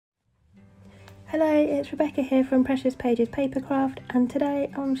Hello, it's Rebecca here from Precious Pages Papercraft, and today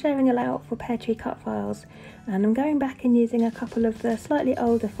I'm sharing a layout for Peartree Cutfiles, and I'm going back and using a couple of the slightly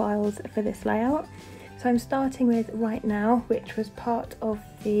older files for this layout. So I'm starting with Right Now, which was part of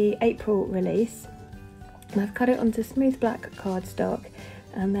the April release, and I've cut it onto smooth black cardstock,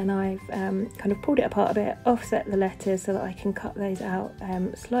 and then I've kind of pulled it apart a bit, offset the letters so that I can cut those out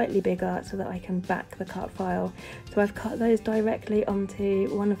slightly bigger so that I can back the cut file. So I've cut those directly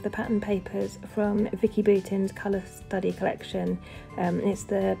onto one of the pattern papers from Vicki Boutin's colour study collection. It's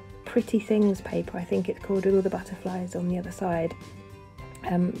the Pretty Things paper, I think it's called, with all the butterflies on the other side.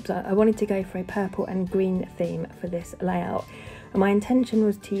 So I wanted to go for a purple and green theme for this layout. And my intention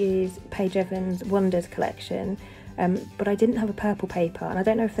was to use Paige Evans Wonders collection, but I didn't have a purple paper, and I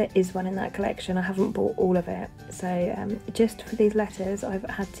don't know if there is one in that collection. I haven't bought all of it, so just for these letters I've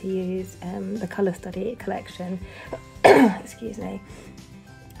had to use the colour study collection excuse me,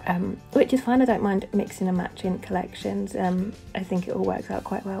 which is fine. I don't mind mixing and matching collections. I think it all works out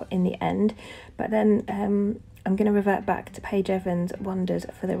quite well in the end, but then I'm going to revert back to Paige Evans Wonders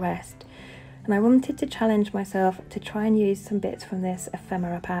for the rest. And I wanted to challenge myself to try and use some bits from this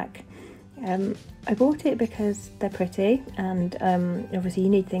ephemera pack. I bought it because they're pretty, and obviously you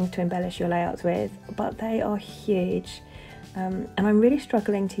need things to embellish your layouts with, but they are huge, and I'm really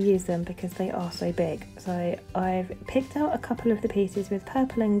struggling to use them because they are so big. So I've picked out a couple of the pieces with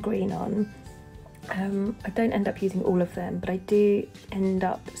purple and green on. I don't end up using all of them, but I do end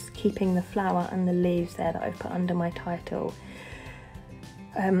up keeping the flower and the leaves there that I've put under my title.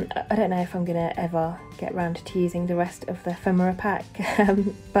 I don't know if I'm going to ever get round to using the rest of the ephemera pack,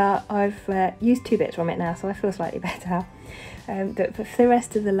 but I've used two bits from it now, so I feel slightly better. But for the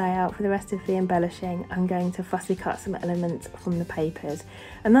rest of the layout, for the rest of the embellishing, I'm going to fussy cut some elements from the papers.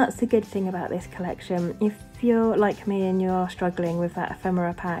 And that's the good thing about this collection. If you're like me and you're struggling with that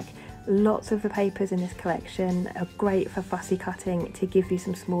ephemera pack, lots of the papers in this collection are great for fussy cutting to give you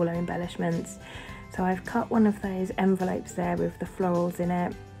some smaller embellishments. So I've cut one of those envelopes there with the florals in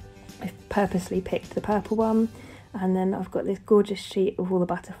it. I've purposely picked the purple one, and then I've got this gorgeous sheet of all the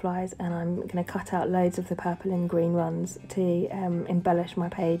butterflies, and I'm going to cut out loads of the purple and green ones to embellish my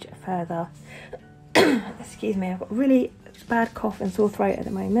page further. Excuse me, I've got a really bad cough and sore throat at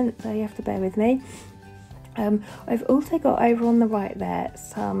the moment, so you have to bear with me. I've also got over on the right there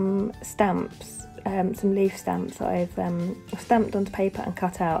some stamps, some leaf stamps that I've stamped onto paper and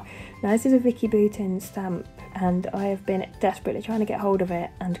cut out. Now this is a Vicki Boutin stamp, and I have been desperately trying to get hold of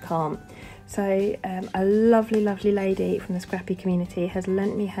it and can't. So a lovely lady from the Scrappy community has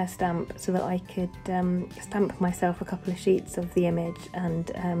lent me her stamp so that I could stamp myself a couple of sheets of the image,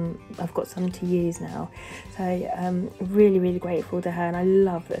 and I've got some to use now. So really grateful to her, and I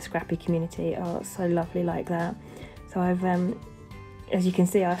love that the Scrappy community are so lovely like that. So I've as you can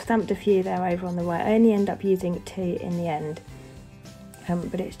see, I've stamped a few there over on the right. I only end up using two in the end,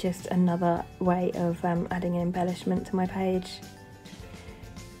 but it's just another way of adding an embellishment to my page.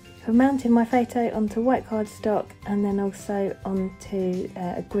 So I've mounted my photo onto white cardstock and then also onto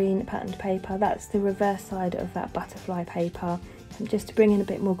a green patterned paper. That's the reverse side of that butterfly paper, just to bring in a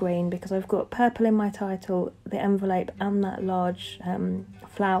bit more green, because I've got purple in my title, the envelope and that large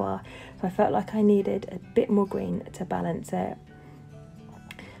flower, so I felt like I needed a bit more green to balance it.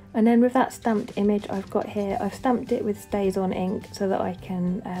 And then with that stamped image I've got here, I've stamped it with Stays On ink so that I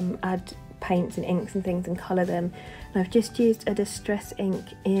can add paints and inks and things and colour them. And I've just used a distress ink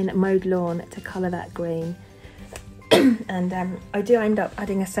in Mowed Lawn to colour that green. And I do end up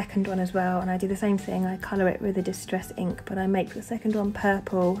adding a second one as well, and I do the same thing. I colour it with a distress ink, but I make the second one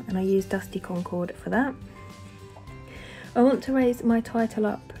purple, and I use Dusty Concord for that. I want to raise my title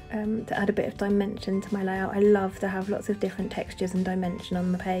up to add a bit of dimension to my layout. I love to have lots of different textures and dimension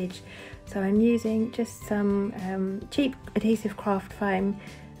on the page, so I'm using just some cheap adhesive craft foam.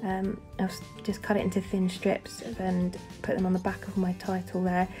 I've just cut it into thin strips and put them on the back of my title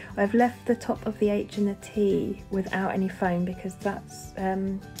there. I've left the top of the H and the T without any foam because that's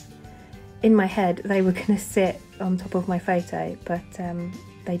in my head they were going to sit on top of my photo, but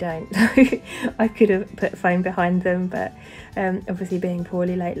they don't. I could have put foam behind them, but obviously being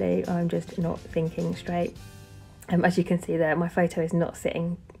poorly lately I'm just not thinking straight. As you can see there, my photo is not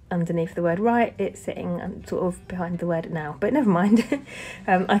sitting underneath the word right, it's sitting sort of behind the word now, but never mind.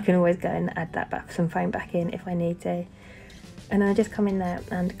 I can always go and add that back, some foam back in if I need to. And then I just come in there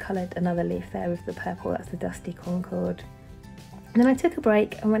and coloured another leaf there with the purple, that's the Dusty Concord. And then I took a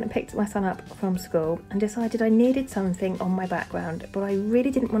break and went and picked my son up from school and decided I needed something on my background, but I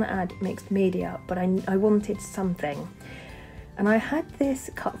really didn't want to add mixed media, but I wanted something. And I had this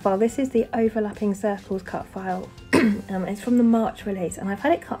cut file. This is the overlapping circles cut file It's from the March release, and I've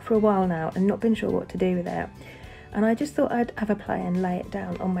had it cut for a while now and not been sure what to do with it. And I just thought I'd have a play and lay it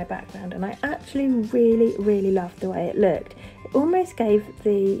down on my background, and I actually really loved the way it looked. It almost gave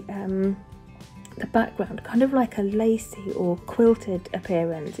the background kind of like a lacy or quilted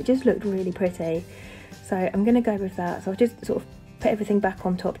appearance. It just looked really pretty. So I'm going to go with that. So I've just sort of put everything back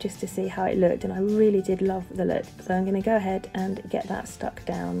on top just to see how it looked, and I really did love the look. So I'm going to go ahead and get that stuck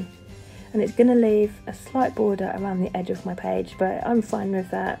down. And it's going to leave a slight border around the edge of my page, but I'm fine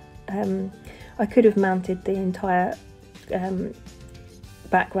with that. I could have mounted the entire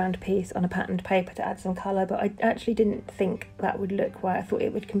background piece on a patterned paper to add some colour, but I actually didn't think that would look right. I thought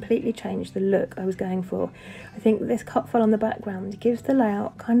it would completely change the look I was going for. I think this cut file on the background gives the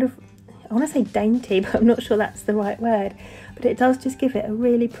layout kind of, I want to say dainty, but I'm not sure that's the right word, but it does just give it a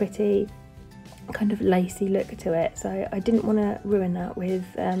really pretty kind of lacy look to it. So I didn't want to ruin that with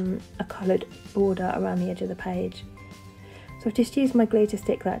a coloured border around the edge of the page. So I've just used my glue to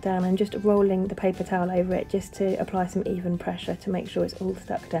stick that down and just rolling the paper towel over it just to apply some even pressure to make sure it's all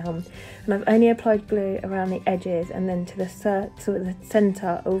stuck down. And I've only applied glue around the edges and then to the sort of the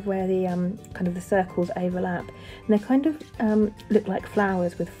centre of where the kind of the circles overlap. And they kind of look like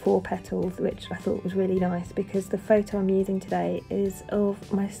flowers with 4 petals, which I thought was really nice, because the photo I'm using today is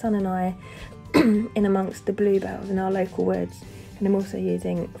of my son and I in amongst the bluebells in our local woods. And I'm also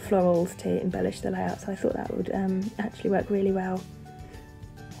using florals to embellish the layout, so I thought that would actually work really well.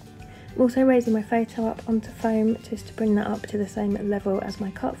 I'm also raising my photo up onto foam just to bring that up to the same level as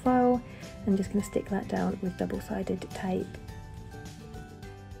my cut file. I'm just going to stick that down with double-sided tape.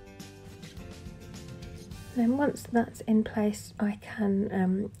 Then once that's in place, I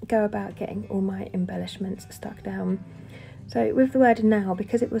can go about getting all my embellishments stuck down. So with the word now,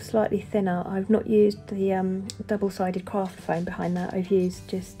 because it was slightly thinner, I've not used the double-sided craft foam behind that. I've used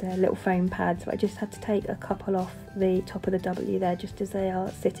just little foam pads. So I just had to take a couple off the top of the W there, just as they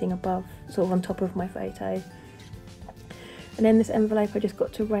are sitting above, sort of on top of my photo. And in this envelope, I just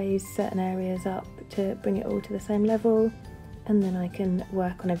got to raise certain areas up to bring it all to the same level, and then I can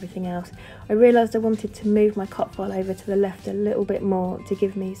work on everything else. I realised I wanted to move my cut file over to the left a little bit more to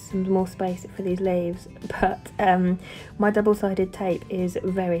give me some more space for these leaves, but my double-sided tape is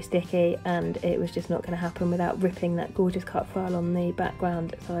very sticky and it was just not going to happen without ripping that gorgeous cut file on the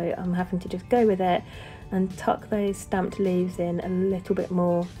background. So I'm having to just go with it and tuck those stamped leaves in a little bit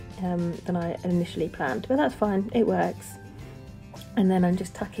more than I initially planned, but that's fine, it works. And then I'm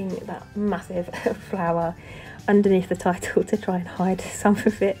just tucking that massive flower underneath the title to try and hide some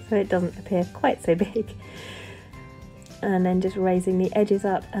of it so it doesn't appear quite so big. And then just raising the edges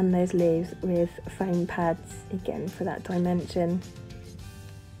up and those leaves with foam pads again for that dimension.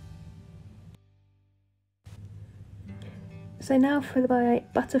 So now for my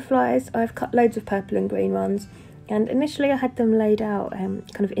butterflies, I've cut loads of purple and green ones, and initially I had them laid out kind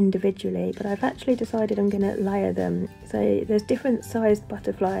of individually, but I've actually decided I'm going to layer them. So there's different sized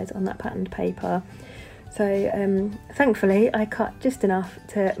butterflies on that patterned paper. So thankfully I cut just enough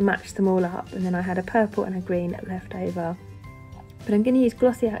to match them all up, and then I had a purple and a green left over. But I'm going to use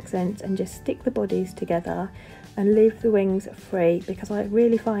glossy accents and just stick the bodies together and leave the wings free, because I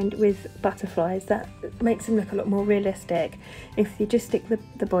really find with butterflies that makes them look a lot more realistic. If you just stick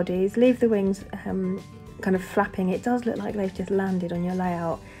the bodies, leave the wings kind of flapping, it does look like they've just landed on your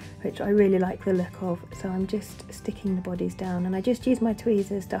layout, which I really like the look of. So I'm just sticking the bodies down, and I just use my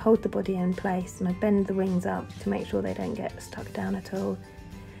tweezers to hold the body in place, and I bend the wings up to make sure they don't get stuck down at all.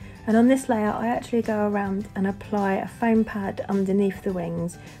 And on this layout I actually go around and apply a foam pad underneath the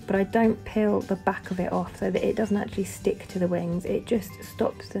wings, but I don't peel the back of it off so that it doesn't actually stick to the wings, it just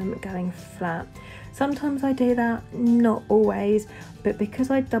stops them going flat. Sometimes I do that, not always, but because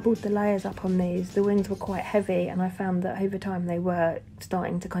I doubled the layers up on these, the wings were quite heavy, and I found that over time they were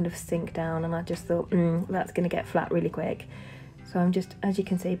starting to kind of sink down, and I just thought, that's going to get flat really quick. So I'm just, as you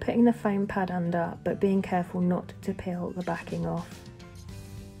can see, putting the foam pad under, but being careful not to peel the backing off.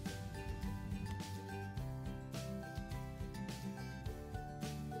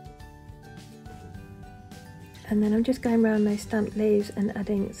 And then I'm just going around those stamped leaves and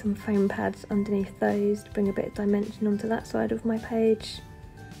adding some foam pads underneath those to bring a bit of dimension onto that side of my page.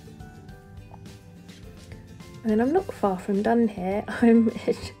 And then I'm not far from done here. I'm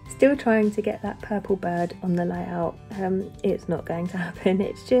still trying to get that purple bird on the layout. It's not going to happen,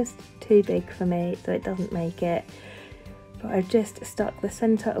 it's just too big for me, so it doesn't make it. But I've just stuck the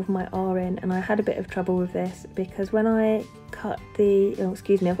centre of my R in, and I had a bit of trouble with this because when I cut the, oh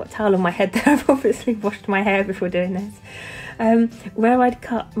excuse me, I've got a towel on my head there, I've obviously washed my hair before doing this. Where I'd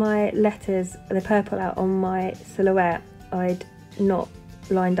cut my letters, the purple out on my silhouette, I'd not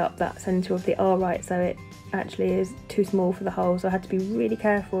lined up that centre of the R right, so actually is too small for the hole, so I had to be really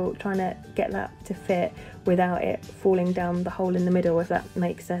careful trying to get that to fit without it falling down the hole in the middle, if that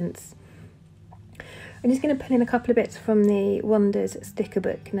makes sense. I'm just going to pull in a couple of bits from the Wonders sticker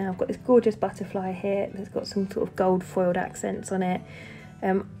book now. I've got this gorgeous butterfly here that's got some sort of gold foiled accents on it.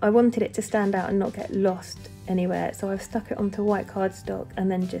 I wanted it to stand out and not get lost anywhere, so I've stuck it onto white cardstock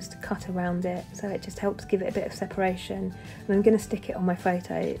and then just cut around it, so it just helps give it a bit of separation. And I'm going to stick it on my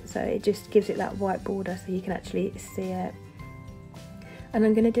photo, so it just gives it that white border so you can actually see it. And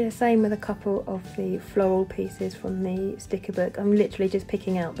I'm going to do the same with a couple of the floral pieces from the sticker book. I'm literally just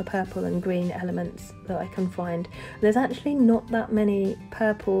picking out the purple and green elements that I can find. There's actually not that many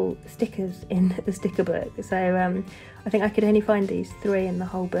purple stickers in the sticker book, so I think I could only find these 3 in the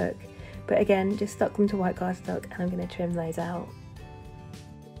whole book. But again, just stuck them to white cardstock and I'm going to trim those out.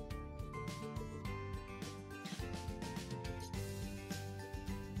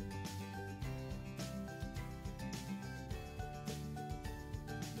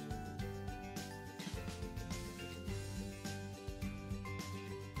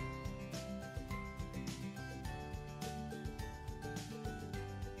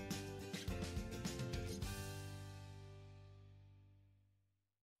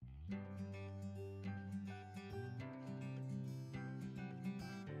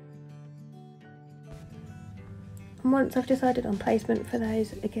 And once I've decided on placement for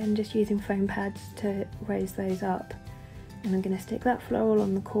those, again just using foam pads to raise those up. And I'm going to stick that floral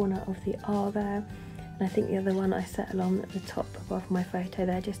on the corner of the R there. And I think the other one I settle on at the top above my photo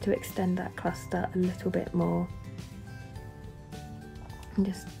there, just to extend that cluster a little bit more. And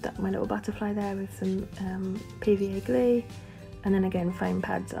just stuck my little butterfly there with some PVA glue, and then again foam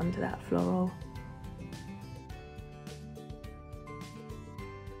pads under that floral.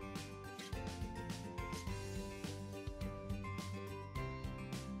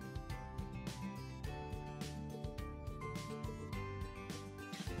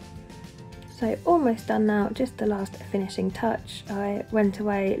 So almost done now, just the last finishing touch. I went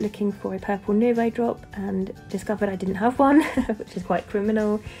away looking for a purple Nouveau drop and discovered I didn't have one, which is quite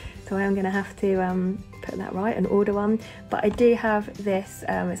criminal. So I am going to have to put that right and order one. But I do have this,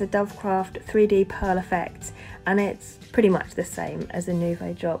 it's a Dovecraft 3D Pearl Effect, and it's pretty much the same as a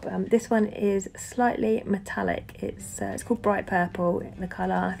Nouveau drop. This one is slightly metallic. It's called Bright Purple, the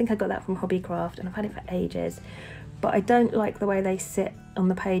colour. I think I got that from Hobbycraft and I've had it for ages. But I don't like the way they sit on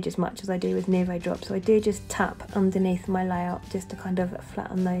the page as much as I do with Nouveau drops, so I do just tap underneath my layout just to kind of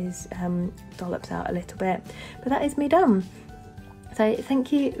flatten those dollops out a little bit. But that is me done. So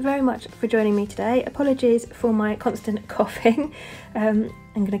thank you very much for joining me today. Apologies for my constant coughing.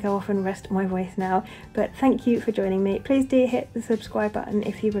 I'm going to go off and rest my voice now, but thank you for joining me. Please do hit the subscribe button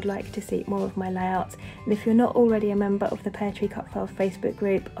if you would like to see more of my layouts, and if you're not already a member of the Peartree Cutfiles Facebook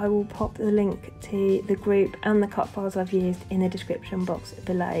group, I will pop the link to the group and the cut files I've used in the description box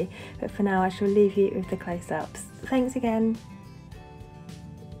below. But for now I shall leave you with the close-ups. Thanks again.